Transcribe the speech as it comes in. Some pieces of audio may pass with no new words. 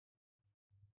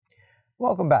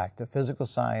Welcome back to Physical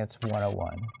Science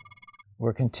 101.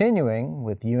 We're continuing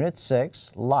with Unit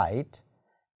 6, Light,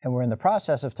 and we're in the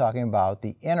process of talking about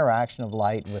the interaction of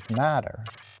light with matter.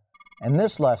 In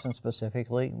this lesson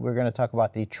specifically, we're going to talk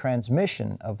about the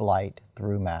transmission of light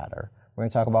through matter. We're going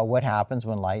to talk about what happens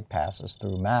when light passes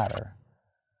through matter.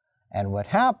 And what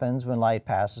happens when light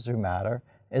passes through matter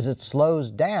is it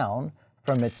slows down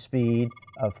from its speed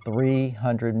of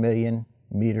 300 million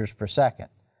meters per second.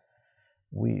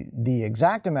 The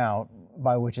exact amount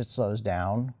by which it slows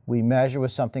down, we measure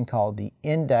with something called the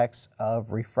index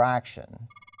of refraction.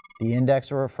 The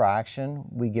index of refraction,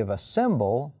 we give a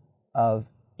symbol of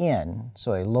n,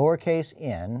 so a lowercase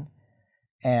n,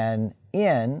 and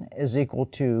n is equal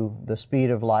to the speed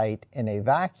of light in a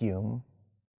vacuum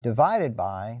divided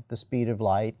by the speed of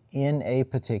light in a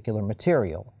particular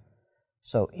material.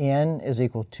 So n is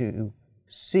equal to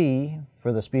c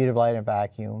for the speed of light in a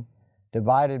vacuum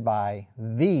divided by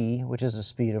v, which is the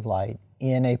speed of light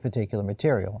in a particular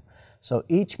material. So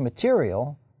each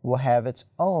material will have its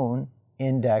own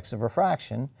index of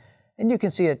refraction, and you can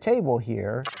see a table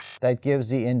here that gives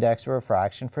the index of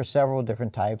refraction for several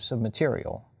different types of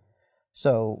material.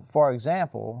 So, for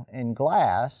example, in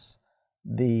glass,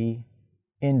 the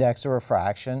index of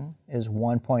refraction is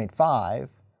 1.5,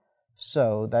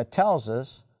 so that tells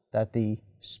us that the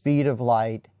speed of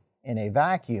light in a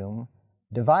vacuum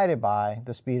divided by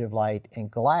the speed of light in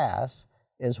glass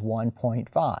is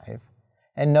 1.5.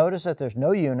 And notice that there's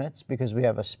no units because we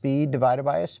have a speed divided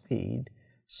by a speed,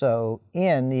 so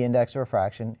n, the index of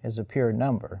refraction, is a pure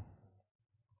number.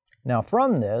 Now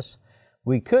from this,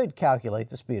 we could calculate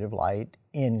the speed of light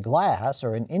in glass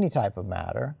or in any type of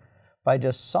matter by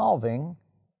just solving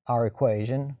our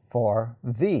equation for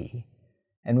v.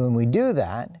 And when we do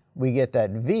that, we get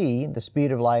that v, the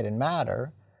speed of light in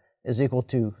matter, is equal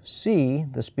to c,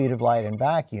 the speed of light in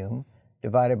vacuum,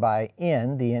 divided by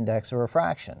n, the index of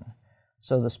refraction.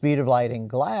 So the speed of light in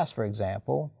glass, for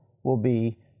example, will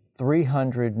be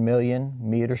 300 million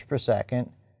meters per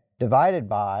second divided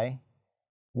by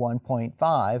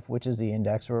 1.5, which is the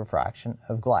index of refraction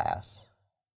of glass.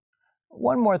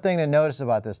 One more thing to notice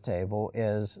about this table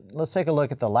is, let's take a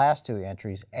look at the last two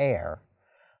entries, air.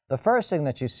 The first thing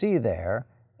that you see there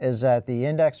is that the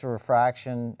index of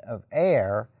refraction of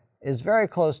air is very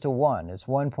close to 1. It's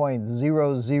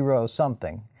 1.00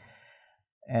 something.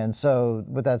 And so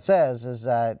what that says is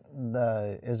that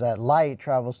light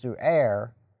travels through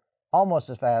air almost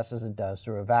as fast as it does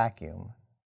through a vacuum.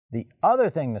 The other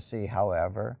thing to see,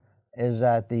 however, is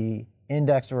that the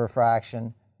index of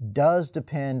refraction does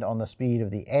depend on the speed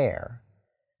of the air.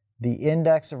 The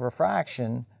index of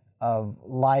refraction of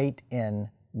light in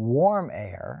warm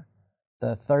air,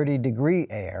 the 30-degree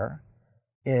air,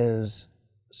 is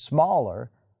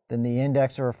smaller than the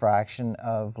index of refraction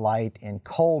of light in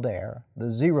cold air, the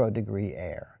 0-degree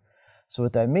air. So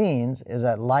what that means is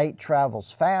that light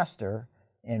travels faster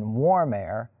in warm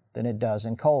air than it does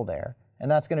in cold air,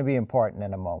 and that's going to be important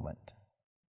in a moment.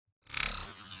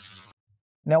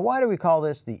 Now, why do we call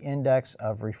this the index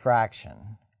of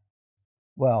refraction?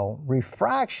 Well,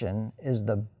 refraction is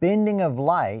the bending of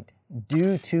light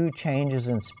due to changes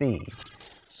in speed.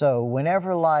 So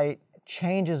whenever light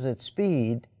changes its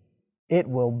speed, it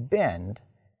will bend,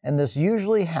 and this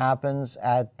usually happens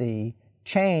at the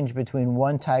change between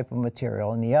one type of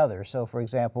material and the other. So for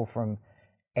example, from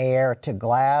air to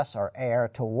glass or air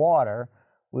to water,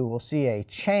 we will see a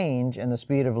change in the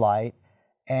speed of light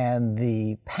and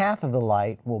the path of the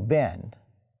light will bend.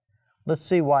 Let's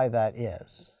see why that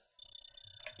is.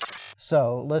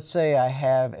 So let's say I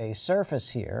have a surface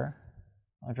here.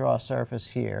 I'll draw a surface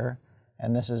here,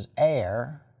 and this is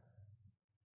air,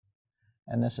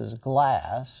 and this is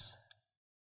glass.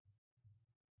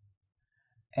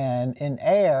 And in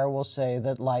air, we'll say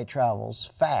that light travels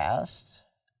fast.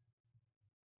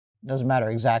 Doesn't matter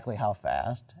exactly how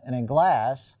fast. And in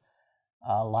glass,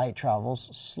 light travels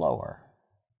slower.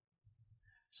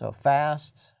 So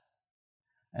fast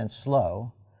and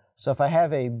slow. So if I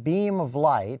have a beam of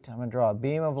light, I'm going to draw a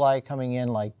beam of light coming in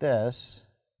like this.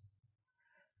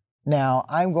 Now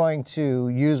I'm going to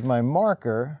use my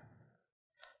marker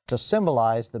to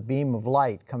symbolize the beam of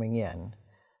light coming in.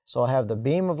 So I have the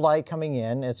beam of light coming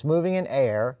in, it's moving in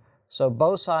air, so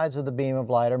both sides of the beam of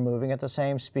light are moving at the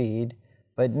same speed,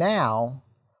 but now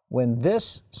when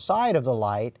this side of the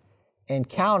light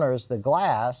encounters the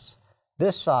glass,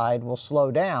 this side will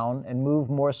slow down and move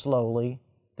more slowly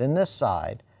than this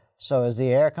side. So as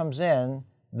the air comes in,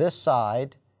 this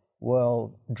side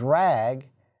will drag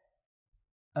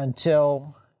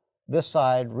until this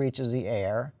side reaches the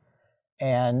air,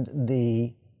 and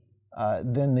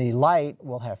then the light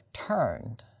will have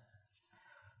turned.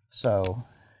 So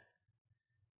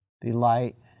the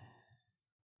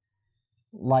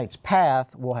light's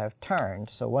path will have turned.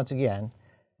 So once again,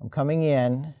 I'm coming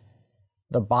in,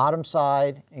 the bottom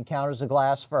side encounters the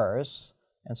glass first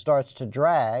and starts to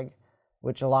drag,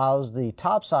 which allows the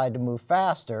top side to move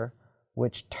faster,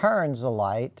 which turns the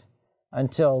light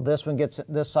until this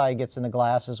side gets in the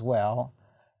glass as well.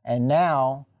 And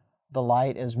now the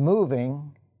light is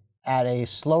moving at a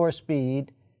slower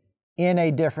speed in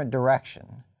a different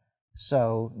direction.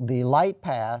 So the light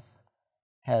path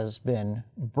has been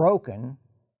broken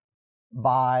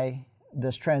by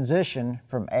this transition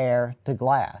from air to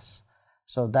glass.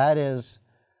 So that is,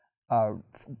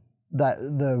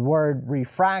 the word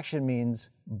refraction means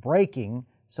breaking.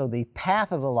 So the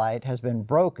path of the light has been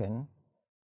broken.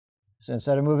 So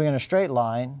instead of moving in a straight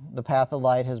line, the path of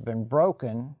light has been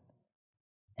broken,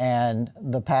 and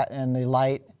the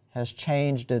light has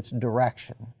changed its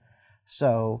direction.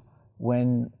 So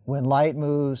when light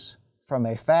moves from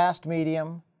a fast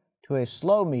medium to a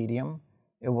slow medium,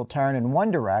 it will turn in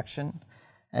one direction.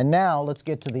 And now let's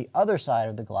get to the other side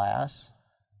of the glass.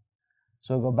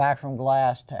 So we'll go back from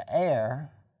glass to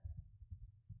air,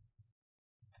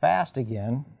 fast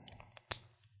again.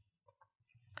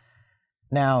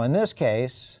 Now in this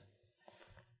case,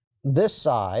 this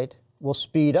side will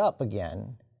speed up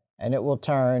again, and it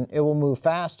will move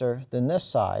faster than this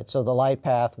side, so the light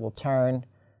path will turn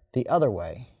the other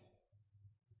way.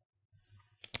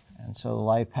 And so the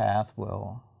light path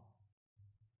will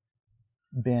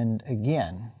bend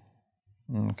again.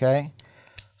 Okay?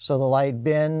 So the light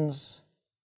bends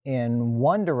in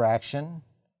one direction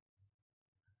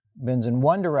when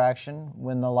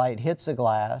the light hits the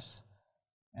glass,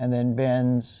 and then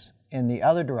bends in the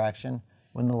other direction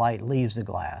when the light leaves the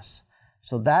glass.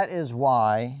 So that is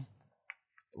why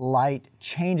light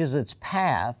changes its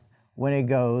path when it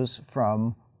goes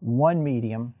from one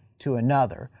medium to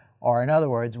another, or in other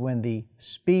words, when the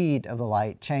speed of the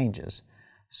light changes.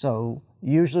 So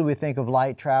usually we think of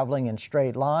light traveling in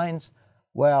straight lines.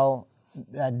 Well,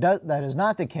 that is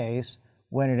not the case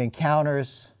when it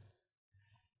encounters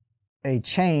a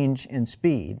change in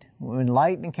speed. When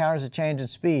light encounters a change in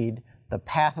speed, the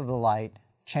path of the light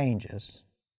changes.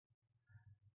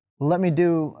 Let me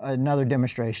do another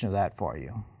demonstration of that for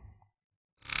you.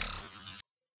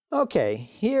 Okay,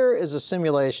 here is a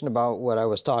simulation about what I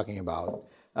was talking about.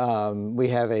 We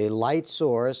have a light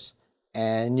source,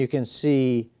 and you can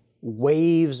see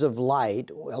waves of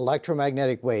light,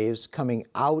 electromagnetic waves, coming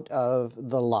out of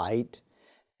the light,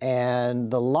 and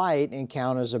the light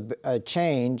encounters a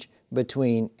change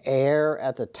between air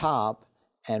at the top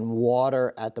and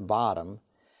water at the bottom.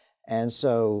 And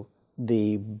so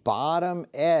the bottom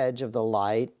edge of the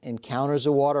light encounters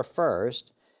the water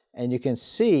first, and you can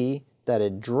see that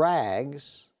it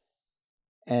drags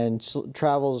and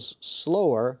travels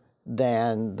slower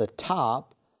than the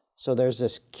top. So there's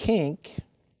this kink,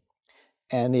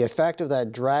 and the effect of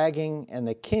that dragging and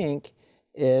the kink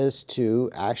is to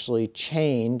actually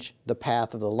change the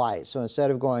path of the light. So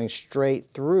instead of going straight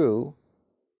through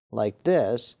like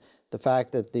this, the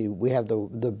fact that we have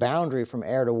the boundary from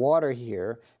air to water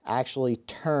here actually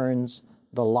turns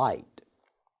the light.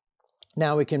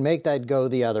 Now we can make that go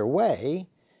the other way.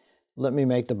 Let me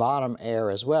make the bottom air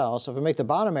as well. So if we make the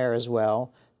bottom air as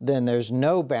well, then there's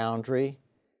no boundary,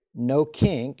 no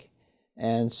kink,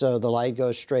 and so the light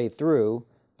goes straight through.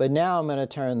 But now I'm going to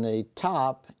turn the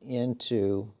top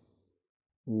into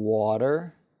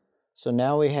water. So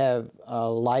now we have a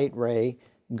light ray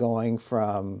going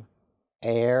from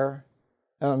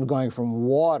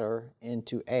water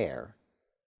into air.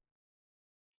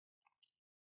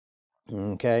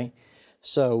 Okay,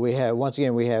 so once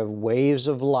again we have waves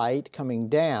of light coming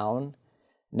down.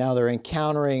 Now they're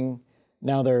encountering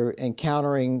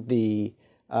the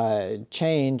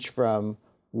change from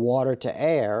water to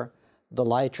air. The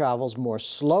light travels more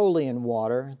slowly in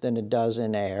water than it does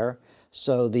in air,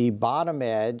 so the bottom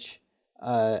edge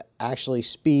actually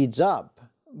speeds up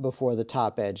before the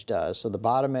top edge does. So the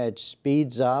bottom edge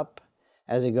speeds up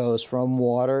as it goes from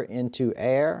water into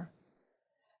air,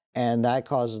 and that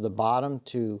causes the bottom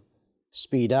to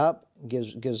speed up,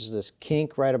 gives us this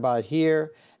kink right about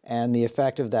here, and the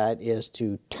effect of that is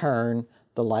to turn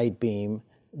the light beam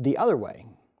the other way.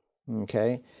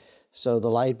 Okay? So the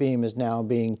light beam is now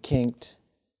being kinked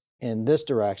in this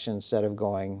direction instead of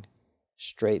going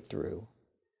straight through.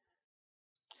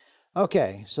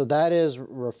 Okay, so that is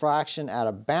refraction at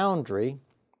a boundary.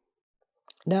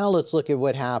 Now let's look at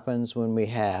what happens when we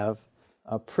have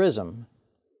a prism.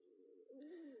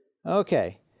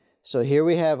 Okay, so here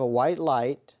we have a white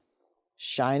light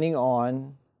shining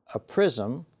on a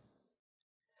prism,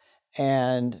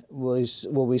 And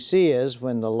what we see is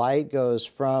when the light goes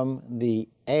from the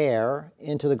air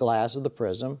into the glass of the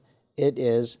prism, it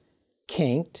is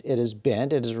kinked, it is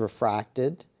bent, it is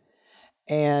refracted.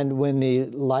 And when the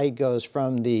light goes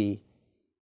from the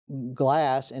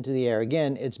glass into the air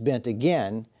again, it's bent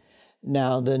again.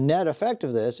 Now, the net effect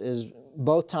of this is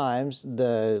both times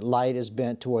the light is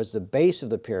bent towards the base of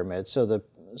the pyramid. So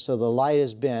the light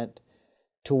is bent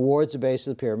towards the base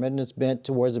of the pyramid, and it's bent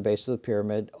towards the base of the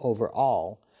pyramid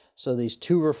overall. So these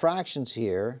two refractions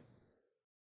here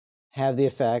have the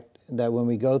effect that when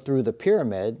we go through the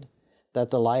pyramid, that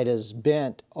the light is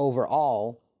bent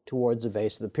overall towards the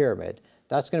base of the pyramid.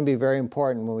 That's going to be very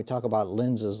important when we talk about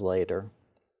lenses later.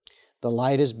 The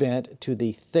light is bent to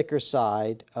the thicker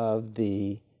side of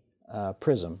the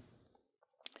prism.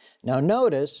 Now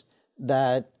notice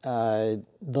that the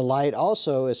light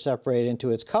also is separated into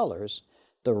its colors.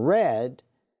 The red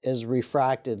is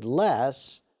refracted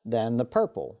less than the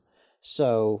purple.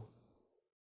 So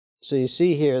you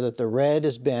see here that the red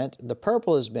is bent, the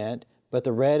purple is bent, but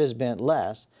the red is bent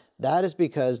less. That is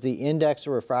because the index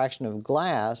of refraction of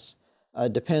glass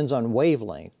depends on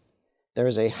wavelength. There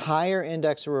is a higher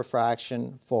index of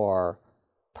refraction for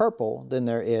purple than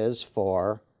there is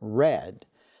for red.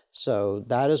 So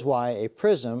that is why a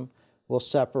prism will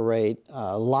separate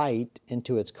light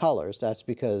into its colors. That's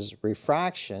because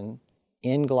refraction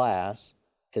in glass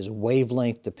is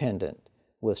wavelength dependent,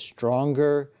 with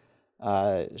stronger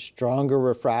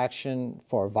refraction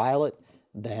for violet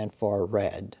than for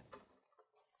red.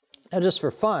 Now, just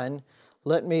for fun,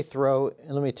 let me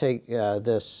take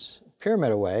this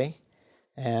pyramid away,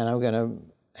 and I'm going to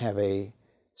have a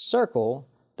circle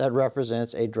that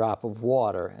represents a drop of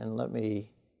water. And let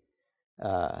me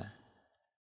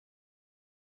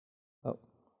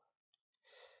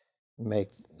make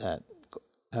that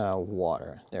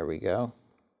water. There we go.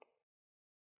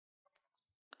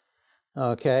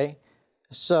 Okay,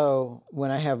 so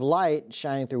when I have light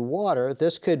shining through water,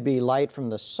 this could be light from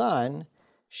the sun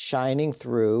shining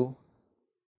through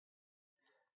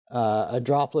a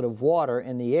droplet of water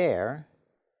in the air.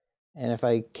 And if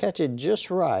I catch it just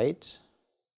right,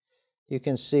 you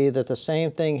can see that the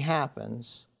same thing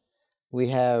happens. We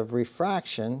have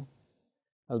refraction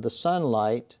of the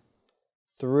sunlight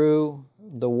through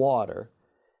the water.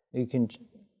 You can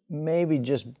maybe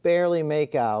just barely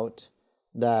make out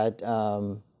that,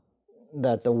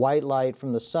 that the white light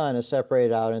from the sun is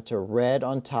separated out into red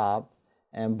on top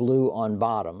and blue on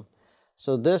bottom.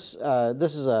 So this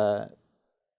effect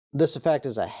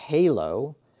is a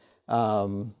halo.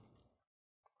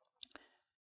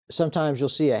 Sometimes you'll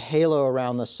see a halo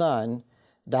around the sun.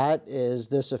 That is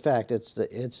this effect.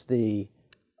 It's the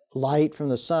light from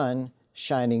the sun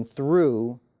shining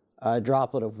through a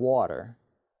droplet of water.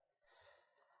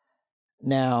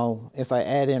 Now, if I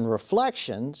add in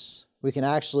reflections, you can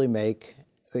actually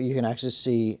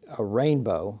see a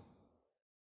rainbow.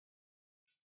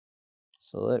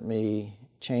 So let me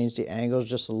change the angles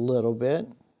just a little bit.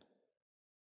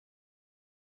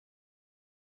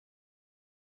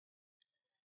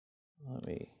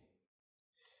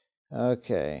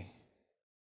 Okay,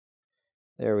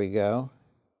 there we go.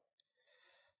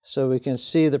 So we can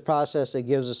see the process that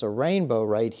gives us a rainbow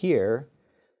right here.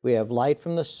 We have light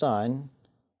from the sun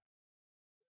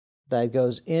that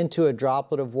goes into a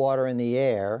droplet of water in the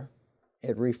air.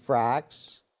 It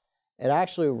refracts. It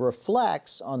actually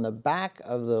reflects on the back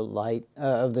of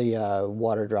the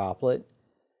water droplet,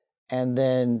 and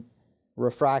then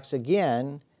refracts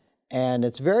again. And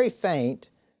it's very faint,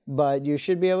 but you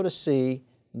should be able to see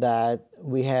that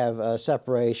we have a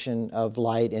separation of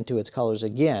light into its colors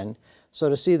again. So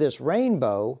to see this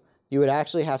rainbow, you would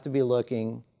actually have to be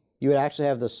looking, you would actually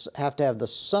have to have the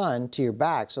sun to your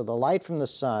back. So the light from the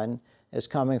sun is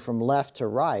coming from left to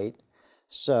right.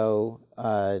 So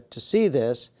to see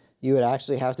this, you would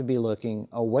actually have to be looking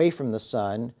away from the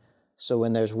sun. So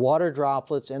when there's water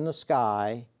droplets in the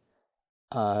sky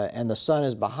and the sun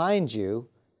is behind you,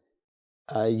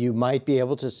 you might be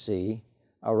able to see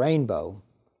a rainbow.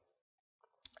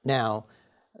 Now,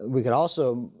 I could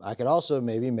also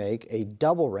maybe make a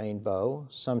double rainbow.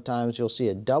 Sometimes you'll see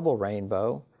a double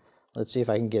rainbow. Let's see if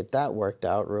I can get that worked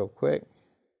out real quick.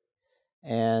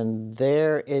 And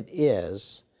there it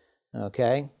is,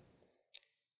 okay?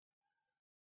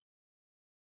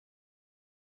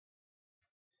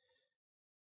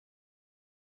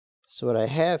 So what I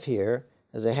have here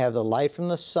is I have the light from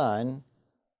the sun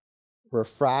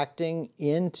refracting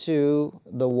into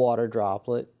the water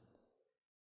droplet,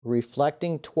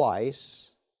 reflecting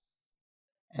twice,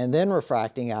 and then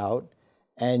refracting out,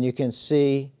 and you can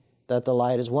see that the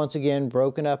light is once again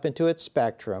broken up into its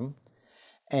spectrum,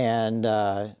 and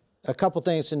a couple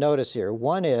things to notice here.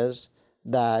 One is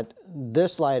that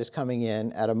this light is coming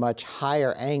in at a much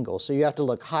higher angle, so you have to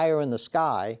look higher in the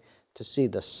sky to see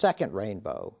the second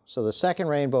rainbow. So the second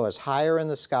rainbow is higher in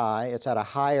the sky, it's at a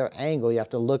higher angle, you have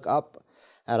to look up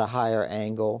at a higher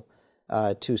angle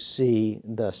to see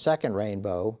the second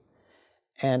rainbow.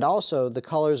 And also the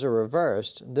colors are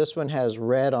reversed. This one has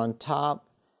red on top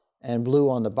and blue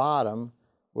on the bottom,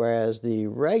 whereas the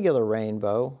regular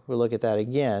rainbow, we'll look at that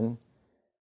again,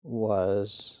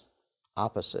 was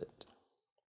opposite.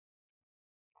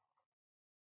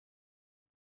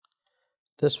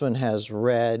 This one has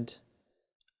red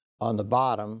on the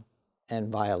bottom and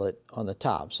violet on the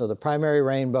top. So the primary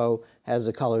rainbow has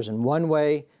the colors in one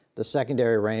way, the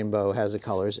secondary rainbow has the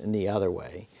colors in the other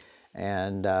way.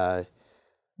 And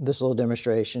this little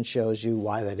demonstration shows you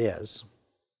why that is.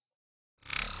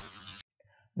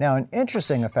 Now, an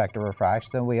interesting effect of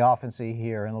refraction that we often see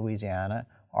here in Louisiana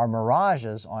are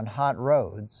mirages on hot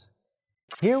roads.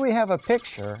 Here we have a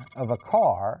picture of a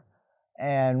car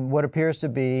and what appears to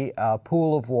be a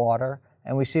pool of water,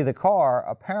 and we see the car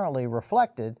apparently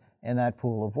reflected in that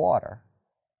pool of water.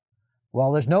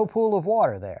 Well, there's no pool of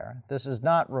water there. This is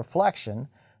not reflection.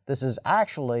 This is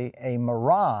actually a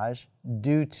mirage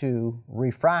due to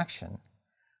refraction.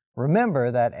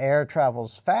 Remember that air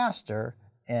travels faster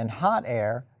in hot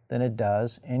air than it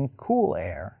does in cool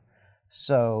air.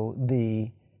 So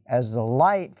as the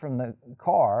light from the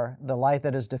car, the light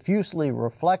that is diffusely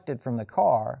reflected from the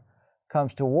car,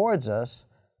 comes towards us,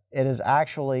 it is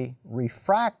actually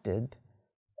refracted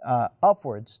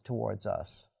upwards towards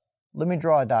us. Let me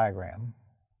draw a diagram.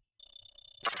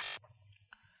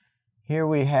 Here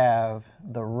we have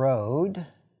the road,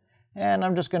 and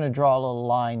I'm just going to draw a little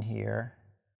line here.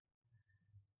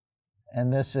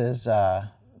 And this is, the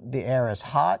air is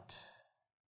hot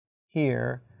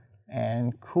here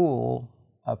and cool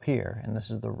up here, and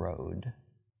this is the road.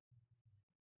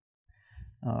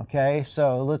 Okay,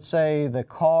 so let's say a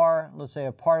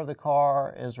part of the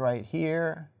car is right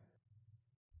here.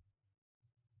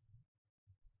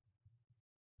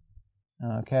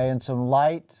 Okay, and some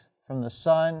light from the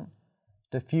sun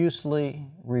diffusely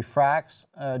reflects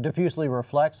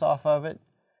off of it,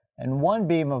 and one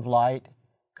beam of light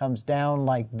comes down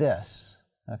like this.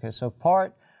 Okay, so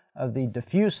part of the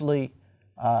diffusely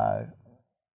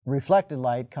reflected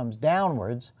light comes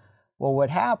downwards. Well,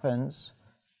 what happens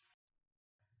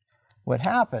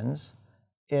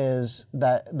is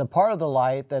that the part of the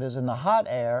light that is in the hot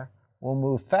air will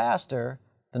move faster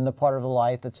than the part of the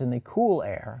light that's in the cool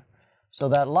air. So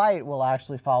that light will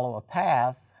actually follow a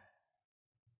path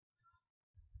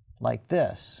like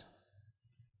this.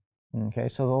 Okay,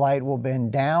 so the light will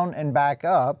bend down and back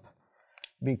up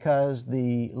because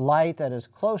the light that is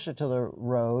closer to the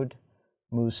road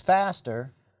moves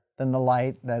faster than the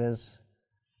light that is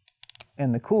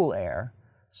in the cool air.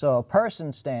 So a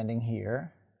person standing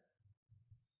here,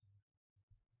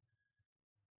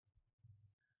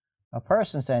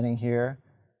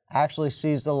 actually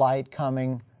sees the light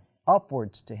coming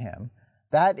upwards to him.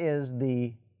 That is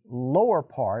the lower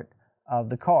part of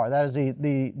the car. That is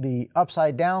the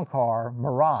upside down car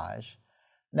mirage.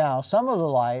 Now, some of the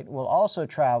light will also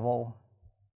travel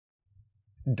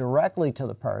directly to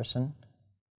the person,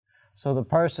 so the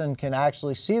person can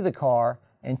actually see the car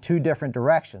in two different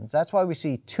directions. That's why we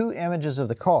see two images of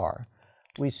the car.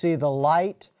 We see the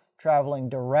light traveling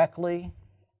directly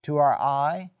to our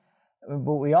eye,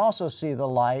 but we also see the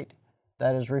light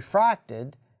that is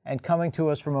refracted and coming to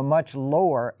us from a much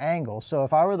lower angle. So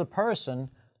if I were the person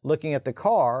looking at the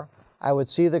car, I would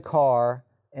see the car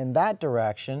in that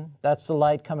direction. That's the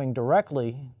light coming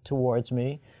directly towards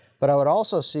me, but I would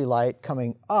also see light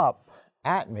coming up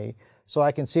at me, so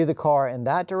I can see the car in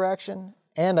that direction,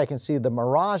 and I can see the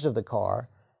mirage of the car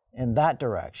in that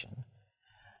direction.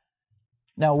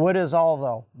 Now, what is all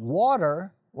the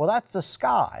water? Well, that's the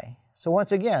sky. So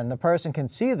once again, the person can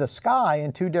see the sky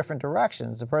in two different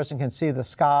directions. The person can see the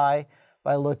sky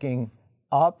by looking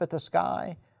up at the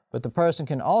sky, but the person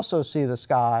can also see the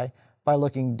sky by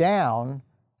looking down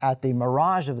at the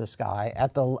mirage of the sky,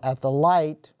 at the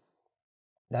light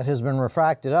that has been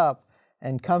refracted up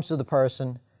and comes to the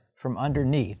person from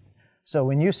underneath. So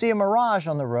when you see a mirage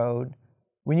on the road,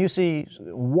 when you see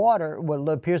water, what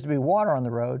appears to be water on the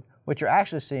road, what you're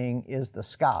actually seeing is the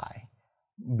sky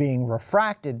being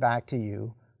refracted back to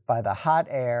you by the hot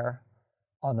air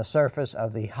on the surface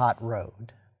of the hot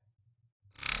road.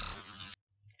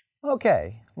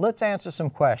 Okay, let's answer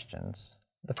some questions.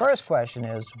 The first question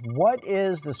is, what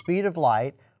is the speed of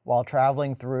light while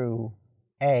traveling through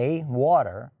A,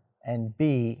 water, and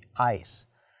B, ice?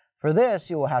 For this,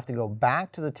 you will have to go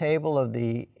back to the table of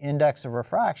the index of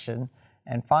refraction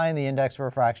and find the index of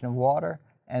refraction of water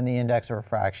and the index of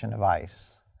refraction of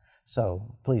ice.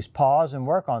 So please pause and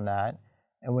work on that,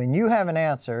 and when you have an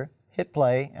answer, hit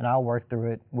play and I'll work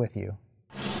through it with you.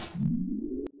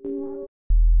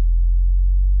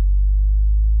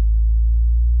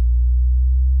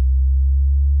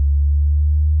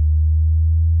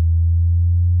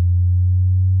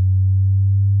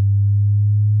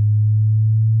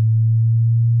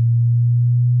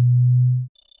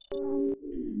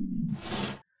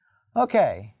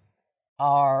 Okay,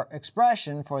 our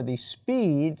expression for the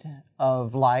speed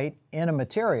of light in a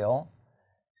material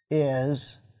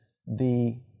is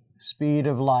the speed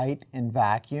of light in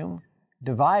vacuum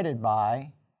divided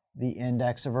by the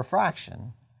index of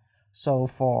refraction. So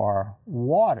for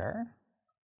water,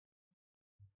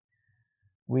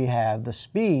 we have the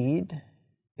speed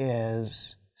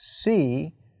is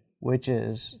c, which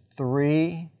is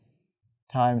 3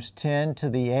 times 10 to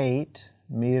the 8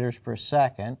 meters per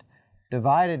second,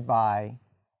 divided by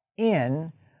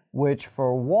N, which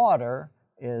for water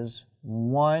is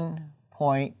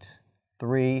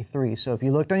 1.33. So if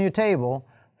you looked on your table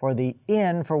for the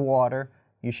N for water,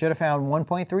 you should have found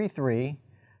 1.33.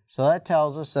 So that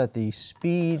tells us that the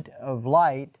speed of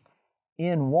light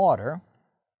in water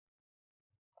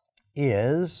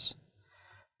is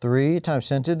 3 times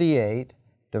 10 to the 8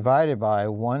 divided by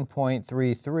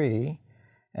 1.33,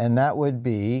 and that would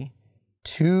be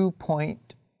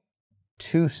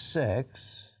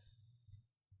 2.26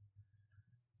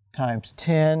 times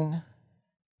 10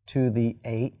 to the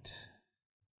 8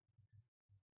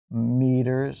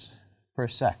 meters per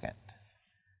second.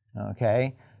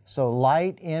 Okay, so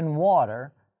light in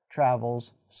water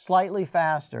travels slightly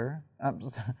faster,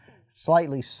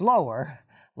 slightly slower.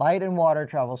 Light in water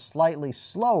travels slightly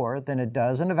slower than it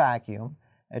does in a vacuum.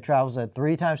 It travels at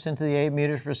 3 times 10 to the 8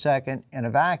 meters per second in a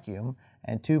vacuum,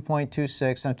 and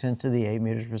 2.26 times 10 to the 8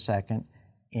 meters per second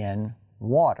in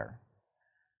water.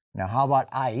 Now how about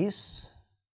ice?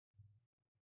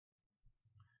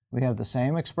 We have the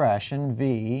same expression.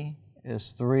 V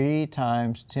is 3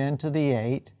 times 10 to the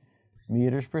 8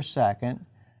 meters per second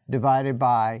divided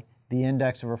by the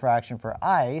index of refraction for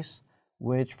ice,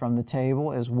 which from the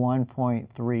table is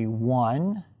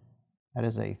 1.31. That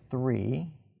is a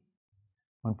 3,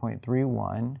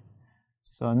 1.31.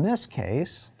 So in this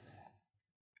case,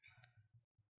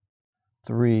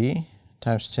 3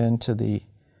 times 10 to the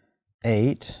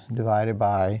 8 divided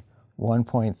by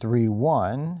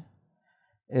 1.31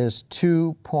 is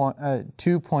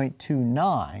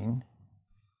 2.29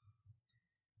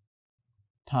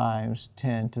 times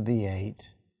 10 to the 8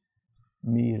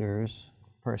 meters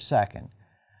per second.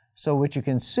 So what you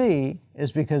can see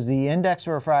is because the index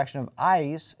of refraction of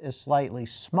ice is slightly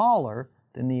smaller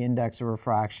than the index of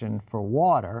refraction for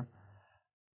water,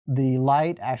 the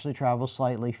light actually travels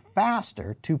slightly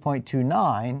faster,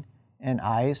 2.29 in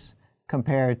ice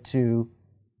compared to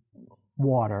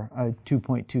water,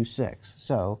 2.26.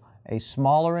 So a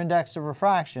smaller index of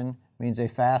refraction means a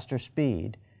faster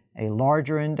speed. A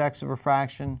larger index of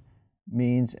refraction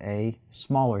means a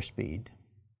smaller speed.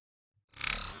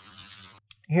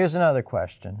 Here's another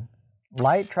question.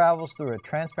 Light travels through a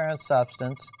transparent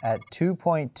substance at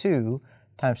 2.2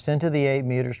 times 10 to the 8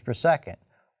 meters per second.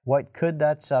 What could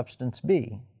that substance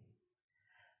be?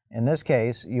 In this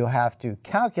case, you'll have to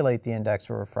calculate the index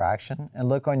of refraction and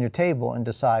look on your table and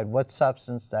decide what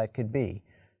substance that could be.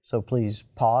 So please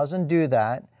pause and do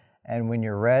that, and when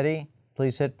you're ready,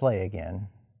 please hit play again.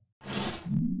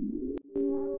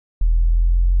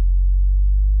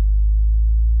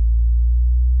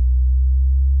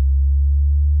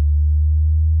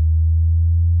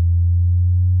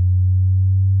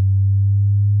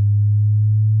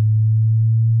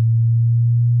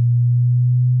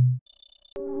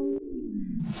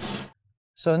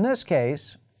 So in this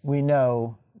case, we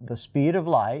know the speed of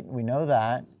light, we know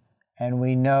that, and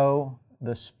we know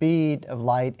the speed of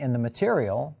light in the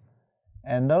material,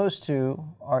 and those two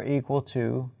are equal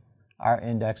to our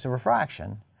index of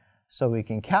refraction. So we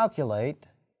can calculate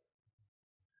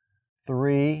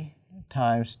 3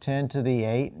 times 10 to the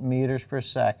 8 meters per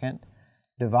second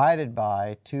divided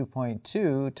by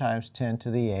 2.2 times 10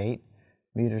 to the 8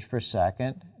 meters per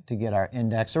second to get our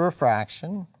index of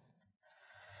refraction.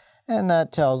 And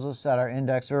that tells us that our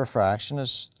index of refraction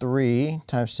is 3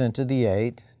 times 10 to the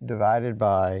 8 divided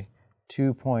by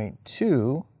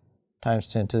 2.2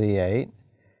 times 10 to the 8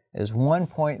 is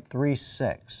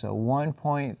 1.36. So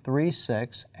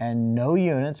 1.36 and no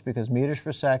units because meters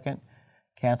per second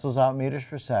cancels out meters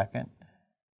per second.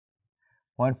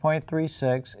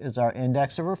 1.36 is our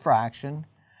index of refraction.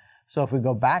 So if we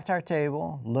go back to our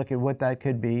table, look at what that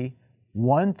could be.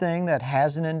 One thing that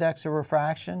has an index of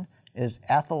refraction is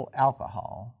ethyl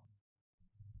alcohol.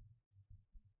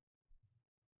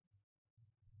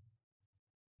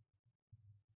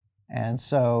 And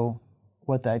so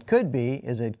what that could be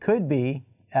is it could be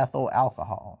ethyl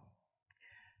alcohol.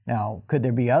 Now, could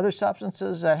there be other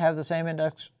substances that have the same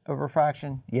index of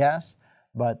refraction? Yes,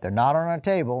 but they're not on our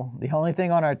table. The only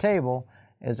thing on our table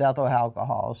is ethyl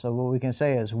alcohol. So what we can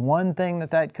say is one thing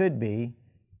that could be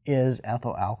is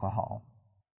ethyl alcohol.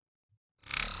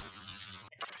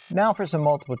 Now for some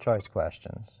multiple choice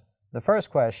questions. The first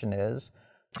question is,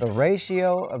 the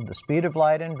ratio of the speed of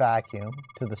light in vacuum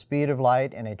to the speed of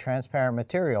light in a transparent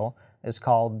material is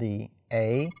called the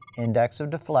A, index of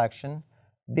deflection,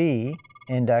 B,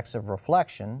 index of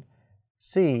reflection,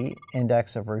 C,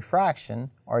 index of refraction,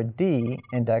 or D,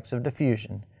 index of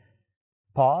diffusion.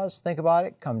 Pause, think about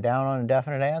it, come down on a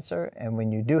definite answer, and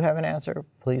when you do have an answer,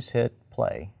 please hit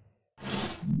play.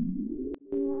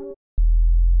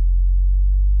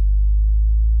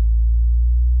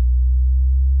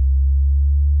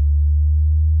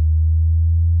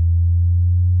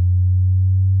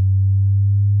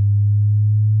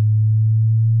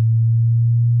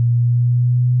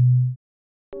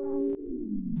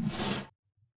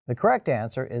 The correct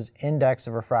answer is index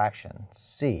of refraction,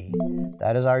 C.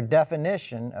 That is our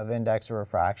definition of index of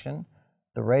refraction.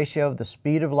 The ratio of the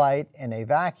speed of light in a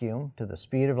vacuum to the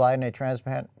speed of light in a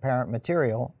transparent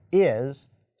material is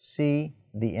C,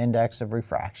 the index of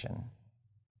refraction.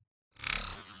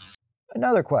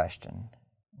 Another question.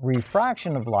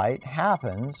 Refraction of light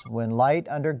happens when light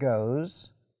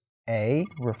undergoes A,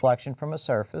 reflection from a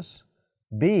surface,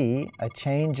 B, a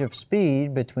change of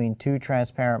speed between two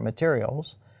transparent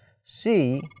materials,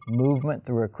 C, movement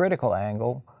through a critical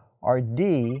angle, or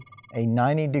D, a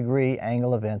 90-degree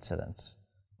angle of incidence.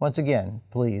 Once again,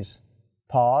 please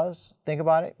pause, think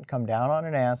about it, come down on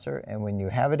an answer, and when you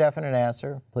have a definite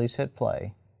answer, please hit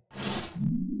play.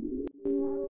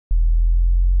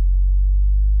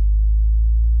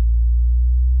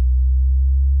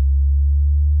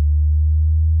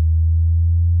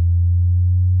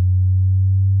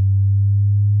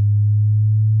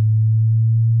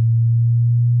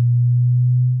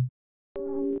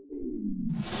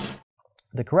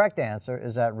 The correct answer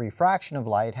is that refraction of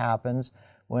light happens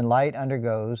when light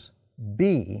undergoes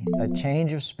B, a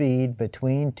change of speed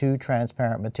between two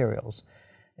transparent materials.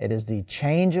 It is the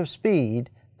change of speed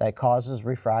that causes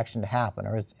refraction to happen,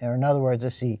 or in other words,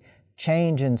 it's the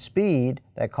change in speed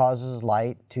that causes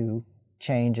light to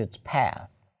change its path.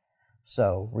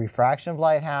 So refraction of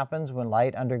light happens when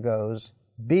light undergoes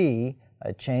B,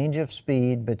 a change of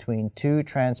speed between two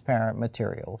transparent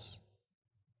materials.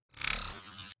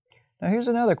 Now here's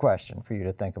another question for you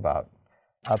to think about.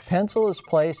 A pencil is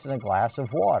placed in a glass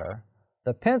of water.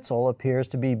 The pencil appears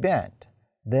to be bent.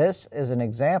 This is an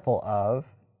example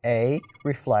of A,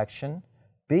 reflection,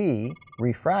 B,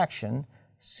 refraction,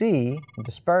 C,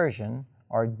 dispersion,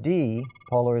 or D,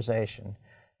 polarization.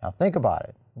 Now think about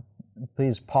it.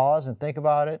 Please pause and think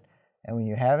about it, and when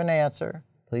you have an answer,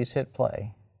 please hit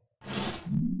play.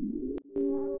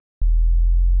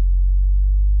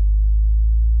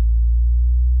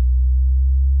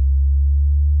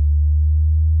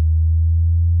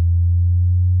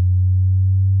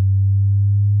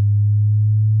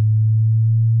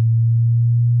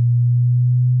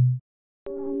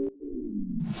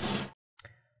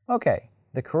 Okay,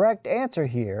 the correct answer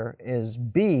here is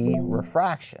B,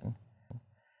 refraction.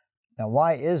 Now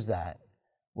why is that?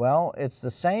 Well, it's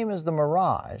the same as the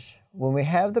mirage. When we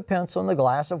have the pencil in the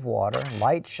glass of water,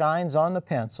 light shines on the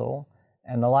pencil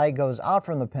and the light goes out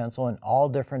from the pencil in all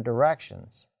different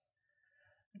directions.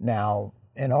 Now,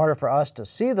 in order for us to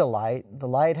see the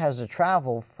light has to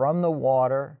travel from the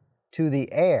water to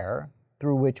the air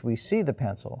through which we see the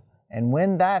pencil. And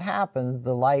when that happens,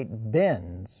 the light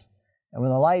bends. And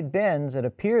when the light bends, it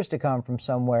appears to come from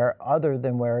somewhere other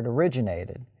than where it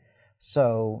originated.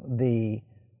 So the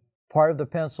part of the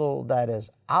pencil that is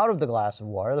out of the glass of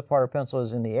water, the part of the pencil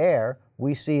is in the air,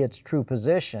 we see its true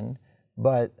position,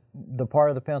 but the part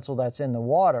of the pencil that's in the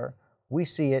water, we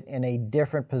see it in a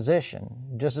different position.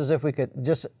 Just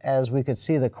as we could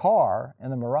see the car in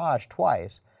the mirage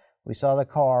twice. We saw the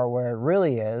car where it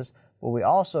really is, but we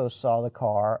also saw the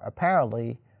car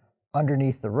apparently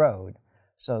underneath the road.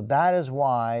 So that is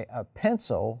why a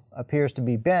pencil appears to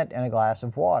be bent in a glass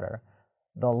of water.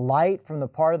 The light from the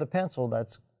part of the pencil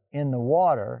that's in the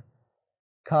water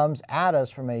comes at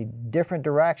us from a different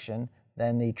direction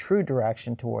than the true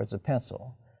direction towards the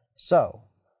pencil. So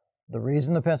the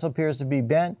reason the pencil appears to be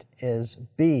bent is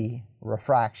B,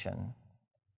 refraction.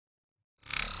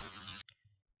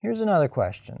 Here's another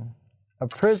question. A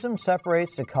prism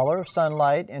separates the color of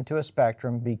sunlight into a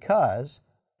spectrum because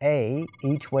A,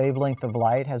 each wavelength of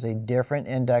light has a different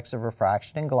index of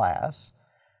refraction in glass.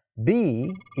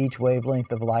 B, each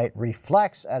wavelength of light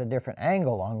reflects at a different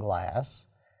angle on glass.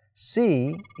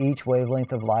 C, each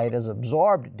wavelength of light is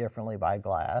absorbed differently by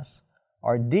glass.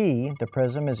 Or D, the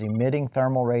prism is emitting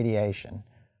thermal radiation.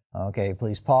 Okay,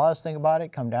 please pause, think about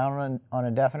it, come down on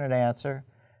a definite answer,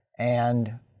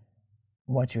 and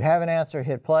once you have an answer,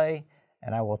 hit play,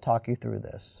 and I will talk you through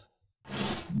this.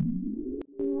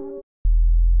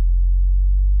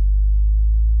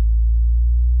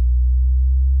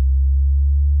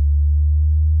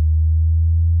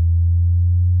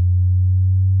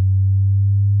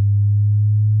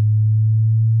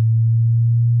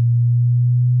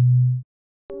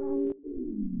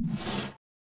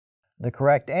 The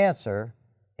correct answer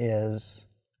is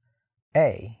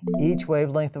A. Each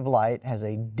wavelength of light has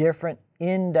a different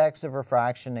index of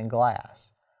refraction in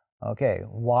glass. Okay,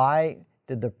 why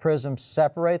did the prism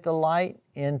separate the light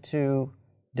into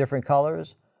different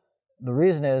colors? The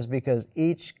reason is because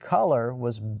each color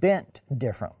was bent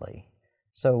differently.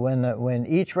 So when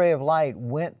each ray of light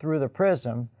went through the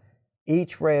prism,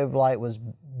 each ray of light was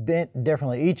bent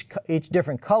differently. Each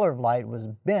different color of light was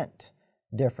bent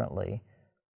differently.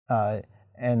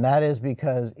 And that is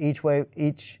because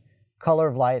each color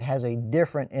of light has a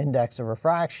different index of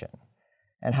refraction.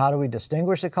 And how do we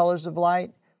distinguish the colors of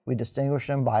light? We distinguish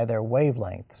them by their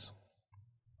wavelengths.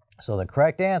 So the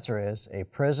correct answer is a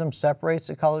prism separates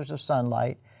the colors of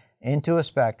sunlight into a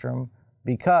spectrum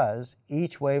because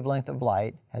each wavelength of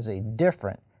light has a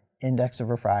different index of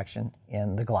refraction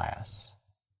in the glass.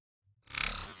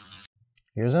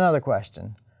 Here's another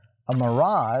question. A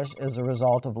mirage is a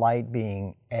result of light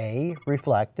being A,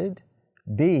 reflected,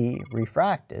 B,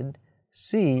 refracted,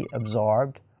 C,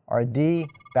 absorbed, or D,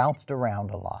 bounced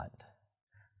around a lot.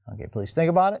 Okay, please think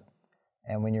about it,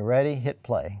 and when you're ready, hit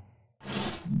play.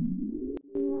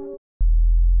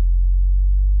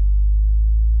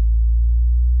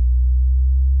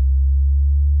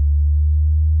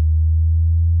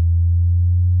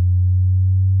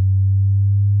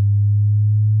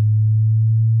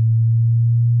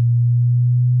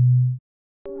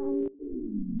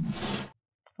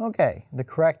 Okay, the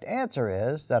correct answer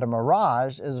is that a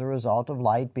mirage is a result of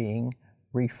light being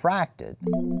refracted.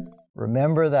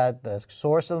 Remember that the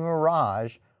source of the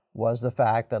mirage was the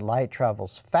fact that light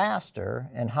travels faster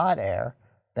in hot air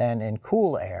than in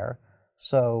cool air.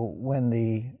 So when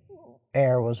the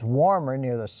air was warmer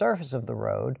near the surface of the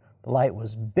road, the light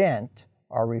was bent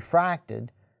or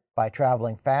refracted by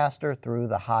traveling faster through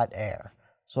the hot air.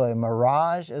 So a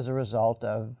mirage is a result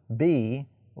of B,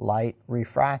 light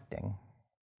refracting.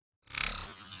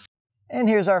 And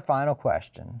here's our final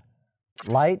question.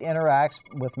 Light interacts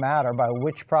with matter by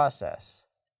which process?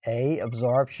 A,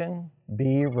 absorption,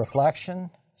 B, reflection,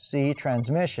 C,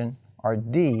 transmission, or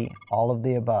D, all of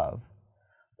the above?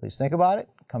 Please think about it,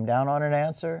 come down on an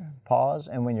answer, pause,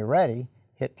 and when you're ready,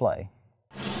 hit play.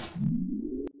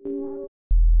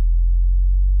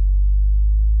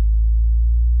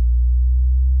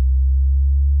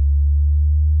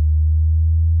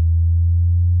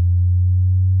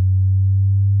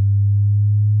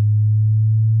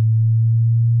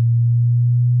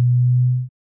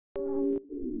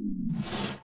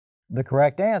 The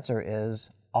correct answer is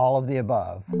all of the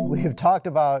above. We've talked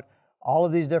about all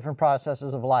of these different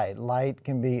processes of light. Light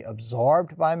can be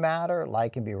absorbed by matter,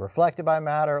 light can be reflected by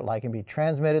matter, light can be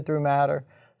transmitted through matter.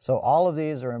 So all of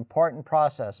these are important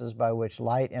processes by which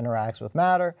light interacts with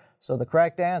matter. So the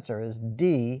correct answer is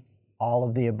D, all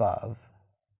of the above.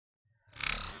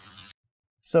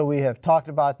 So we have talked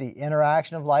about the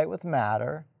interaction of light with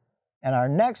matter. In our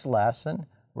next lesson,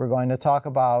 we're going to talk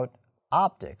about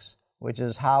optics, which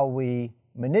is how we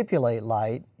manipulate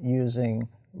light using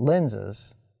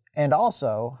lenses, and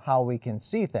also how we can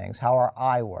see things, how our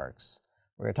eye works.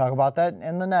 We're going to talk about that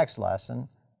in the next lesson.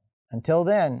 Until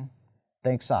then,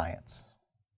 think science.